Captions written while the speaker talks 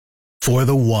For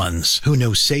the ones who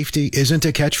know safety isn't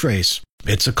a catchphrase,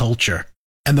 it's a culture.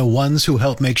 And the ones who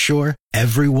help make sure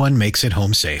everyone makes it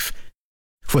home safe.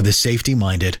 For the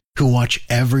safety-minded who watch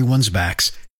everyone's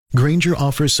backs, Grainger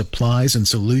offers supplies and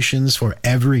solutions for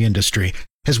every industry,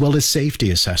 as well as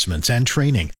safety assessments and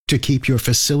training to keep your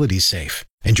facilities safe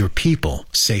and your people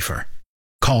safer.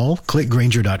 Call, click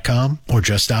Grainger.com, or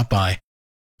just stop by.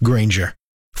 Grainger,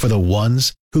 for the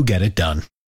ones who get it done.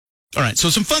 All right, so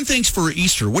some fun things for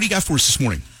Easter. What do you got for us this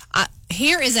morning?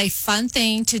 Here is a fun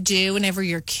thing to do whenever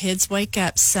your kids wake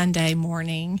up Sunday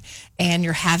morning and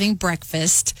you're having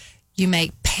breakfast. You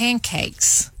make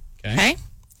pancakes, okay?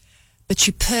 But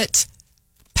you put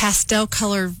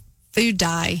pastel-colored food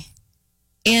dye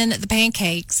in the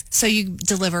pancakes. So you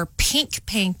deliver pink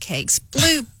pancakes,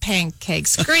 blue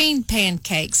pancakes, green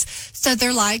pancakes. So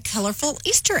they're like colorful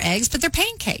Easter eggs, but they're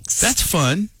pancakes. That's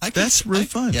fun. That's really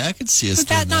fun. Yeah, I could see us Would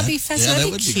doing that not be festive? Yeah,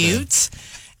 That'd be cute.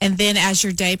 And then as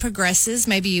your day progresses,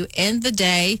 maybe you end the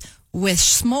day with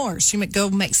s'mores. You go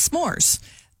make s'mores,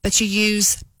 but you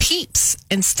use Peeps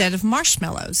instead of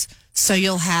marshmallows. So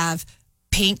you'll have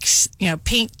pink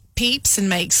Peeps and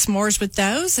make s'mores with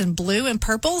those, and blue and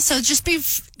purple. So just be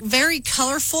very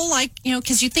colorful, like,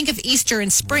 because you think of Easter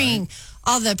and spring,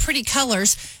 all the pretty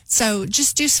colors. So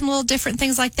just do some little different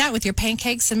things like that with your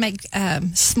pancakes and make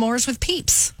s'mores with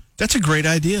Peeps. That's a great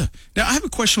idea. Now, I have a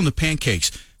question on the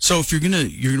pancakes. So if you're gonna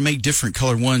make different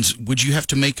color ones, would you have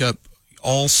to make up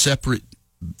all separate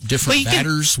different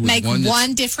batters? Make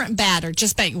one different batter.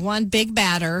 Just make one big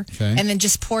batter, and then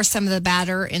just pour some of the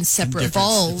batter in separate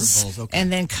bowls,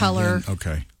 and then color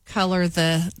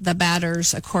the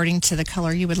batters according to the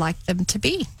color you would like them to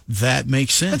be. That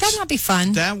makes sense. Would that not be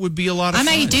fun? That would be a lot of fun.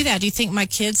 I may do that. Do you think my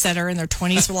kids that are in their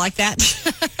 20s will like that?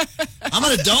 I'm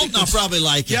an adult and I'll probably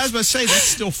like it. Yeah, I was about to say, that's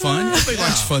still fun. Everybody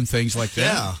likes fun things like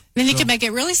that. Yeah. Then you can make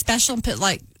it really special and put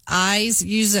like eyes,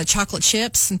 use chocolate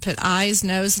chips and put eyes,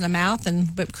 nose, and a mouth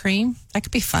and whipped cream. That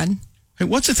could be fun. Hey,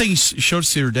 what's the thing you showed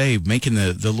us the other day, making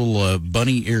the little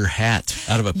bunny ear hat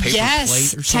out of a paper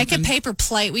plate or something? Take a paper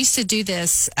plate. We used to do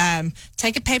this.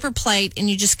 Take a paper plate and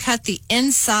you just cut the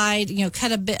inside,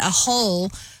 cut a hole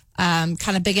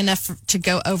kind of big enough to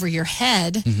go over your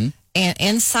head and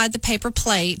inside the paper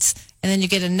plate. And then you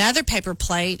get another paper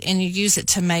plate and you use it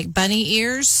to make bunny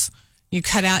ears. You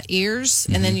cut out ears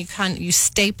and then you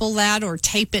staple that or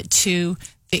tape it to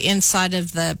the inside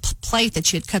of the plate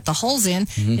that you had cut the holes in,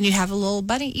 and you have a little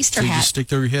bunny Easter hat. So you just stick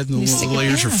there your head and the little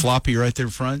ears are floppy right there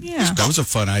in front? Yeah. That was a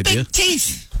fun idea. Big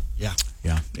teeth. Yeah.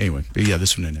 Yeah. Anyway, but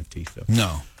this one didn't have teeth, though.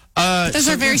 No. Those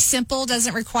are very simple,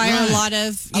 doesn't require a lot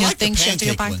of things you have to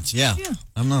go buy. Ones. Yeah.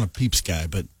 I'm not a Peeps guy,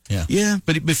 but yeah. Yeah,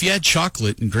 but if you had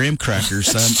chocolate and graham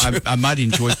crackers, I might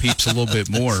enjoy Peeps a little bit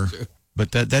more.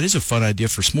 But that is a fun idea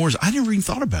for s'mores. I never even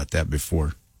thought about that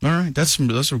before. All right,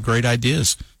 those are great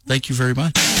ideas. Thank you very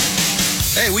much.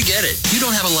 Hey, we get it. You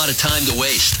don't have a lot of time to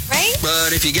waste. Right?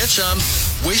 But if you get some,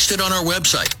 waste it on our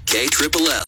website, KLLL.